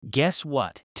Guess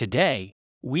what? Today,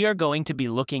 we are going to be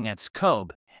looking at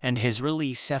SSGKobe and his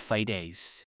release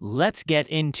days. Let's get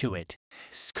into it.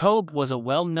 SSGKobe was a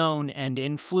well-known and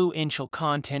influential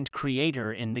content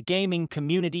creator in the gaming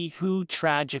community who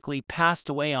tragically passed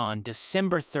away on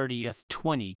December 30th,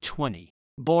 2020.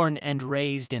 Born and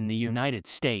raised in the United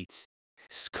States,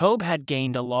 SSGKobe had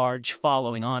gained a large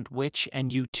following on Twitch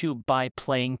and YouTube by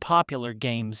playing popular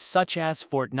games such as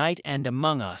Fortnite and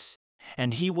Among Us,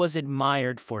 and he was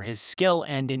admired for his skill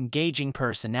and engaging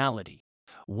personality.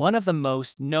 One of the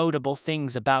most notable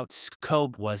things about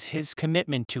SSGKobe was his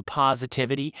commitment to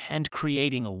positivity and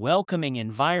creating a welcoming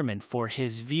environment for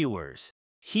his viewers.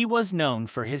 He was known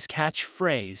for his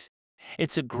catchphrase,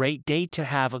 "It's a great day to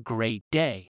have a great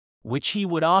day," which he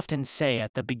would often say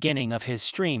at the beginning of his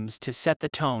streams to set the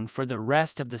tone for the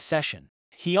rest of the session.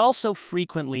 He also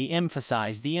frequently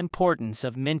emphasized the importance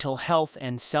of mental health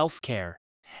and self-care,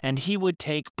 and he would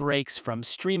take breaks from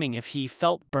streaming if he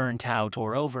felt burnt out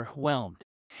or overwhelmed.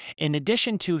 In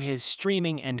addition to his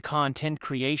streaming and content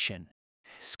creation,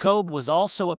 SSGKobe was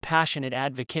also a passionate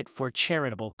advocate for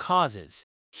charitable causes.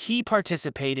 He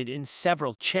participated in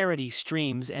several charity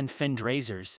streams and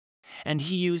fundraisers, and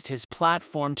he used his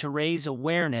platform to raise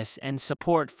awareness and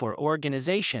support for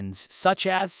organizations such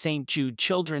as St. Jude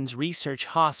Children's Research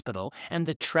Hospital and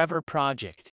the Trevor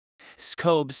Project.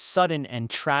 SSGKobe's sudden and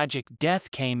tragic death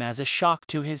came as a shock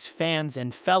to his fans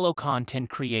and fellow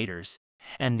content creators,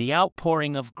 and the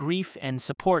outpouring of grief and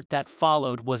support that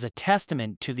followed was a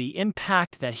testament to the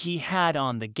impact that he had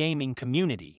on the gaming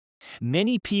community.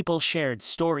 Many people shared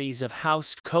stories of how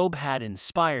SSGKobe had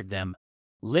inspired them,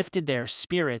 lifted their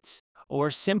spirits, or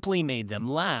simply made them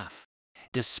laugh.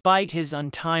 Despite his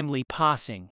untimely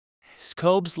passing,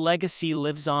 SSGKobe's legacy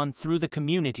lives on through the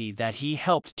community that he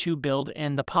helped to build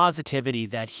and the positivity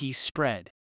that he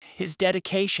spread. His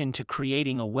dedication to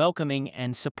creating a welcoming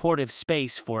and supportive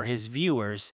space for his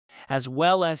viewers, as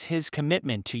well as his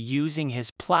commitment to using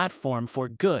his platform for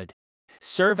good,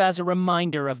 serve as a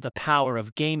reminder of the power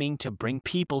of gaming to bring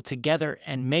people together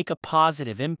and make a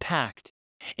positive impact.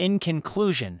 In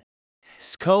conclusion,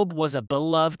 SSGKobe was a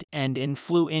beloved and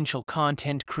influential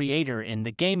content creator in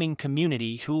the gaming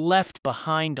community who left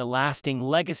behind a lasting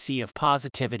legacy of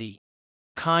positivity,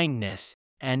 kindness,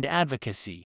 and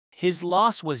advocacy. His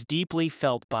loss was deeply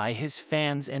felt by his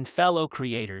fans and fellow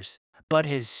creators, but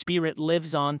his spirit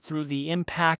lives on through the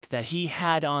impact that he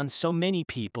had on so many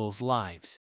people's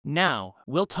lives. Now,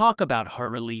 we'll talk about her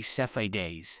release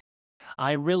days.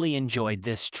 I really enjoyed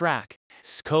this track.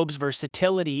 SSGKobe's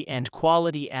versatility and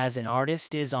quality as an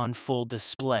artist is on full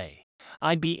display.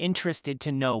 I'd be interested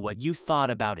to know what you thought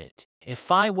about it.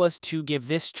 If I was to give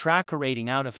this track a rating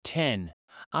out of 10,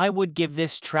 I would give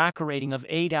this track a rating of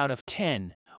 8 out of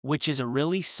 10, which is a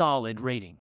really solid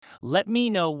rating. Let me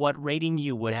know what rating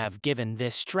you would have given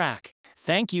this track.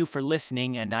 Thank you for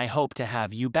listening, and I hope to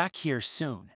have you back here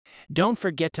soon. Don't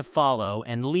forget to follow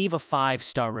and leave a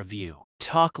 5-star review.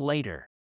 Talk later.